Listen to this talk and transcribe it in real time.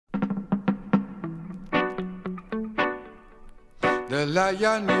The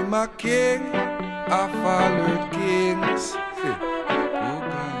lion is my king, I followed kings. Oh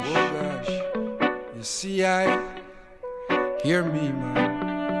gosh, you see hear me man.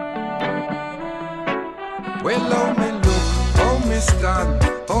 Well, how me look, how me stand,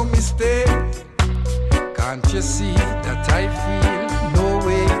 how me stay. Can't you see that I feel no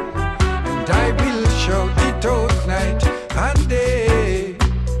way? And I will shout it out night and day.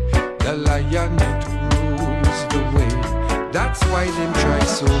 The lion it rules the way. That's why them try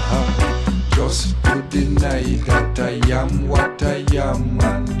so hard just to deny that I am what I am.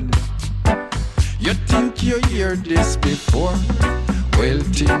 And you think you hear this before? Well,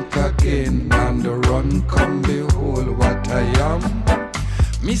 think again and run, come behold what I am.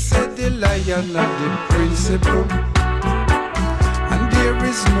 Me said the lion of the principle, and there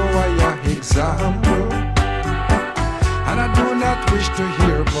is no higher example. And I do not wish to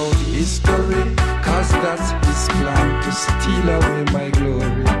hear about history, cause that's his plan to steal away my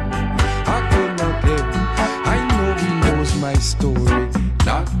glory. Again, I know he knows my story,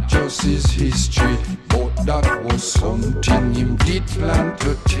 not just his history, but that was something him did plan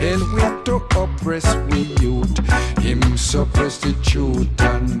to tell with to oppress we youth. Him suppress the truth,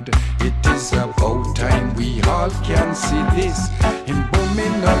 and it is about time we all can see this. Him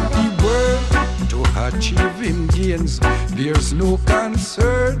booming up the world to achieve him gains. There's no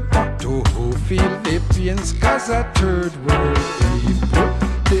concern to who feel the pains, cause a third world people,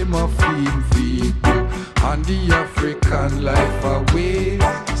 them a feeble, and the African life aways.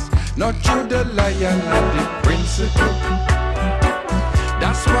 Not through the lion and the principle.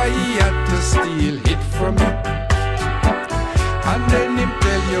 That's why he had to steal it from you. And then him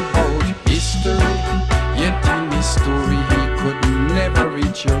tell you about history. Yet in his story he could never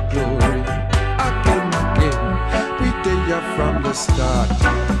reach your glory. Again, we there from the start.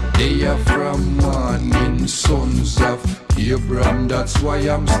 They are from morning, sons of Abraham. That's why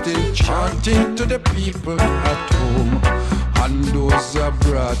I'm still chanting to the people at home. And those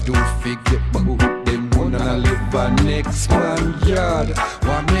abroad who forget about them wanna live a next man yard.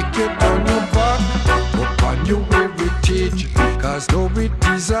 Why make you turn your back upon your heritage? Cause though it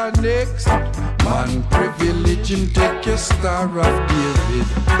is our next man privilege, and take your Star of David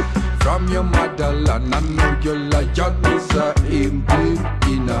from your motherland. I know your lion is a emblem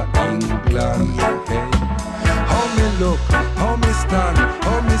in a England. Hey. How me look, how me stand,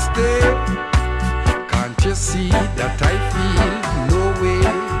 how me stay. Can't you see that I feel no way?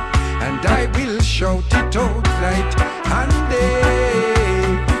 And I will shout it out night and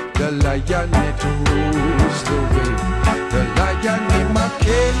day. The lion it rules the way. The lion is my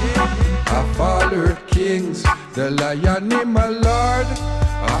king, I followed kings. The lion is my lord,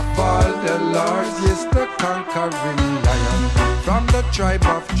 I follow the Lord. Yes, the conquering lion from the tribe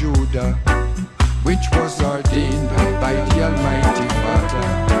of Judah, which was ordained by the Almighty Father.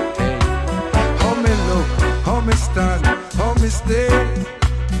 How me look, how me stand, how me stay.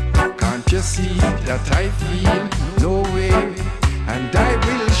 Can't you see that I feel no way? And I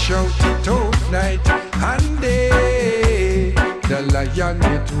will shout it out night and day. The lion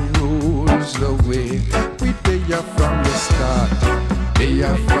it rules the way. We they are from the start. They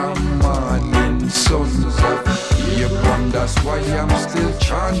are from morning, sons of Abraham. That's why I'm still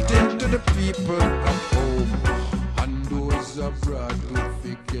chanting to the people at home. And those abroad who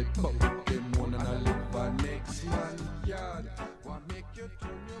forget about them wanna live a next man yard. Why make you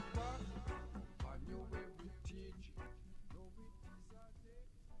turn your back?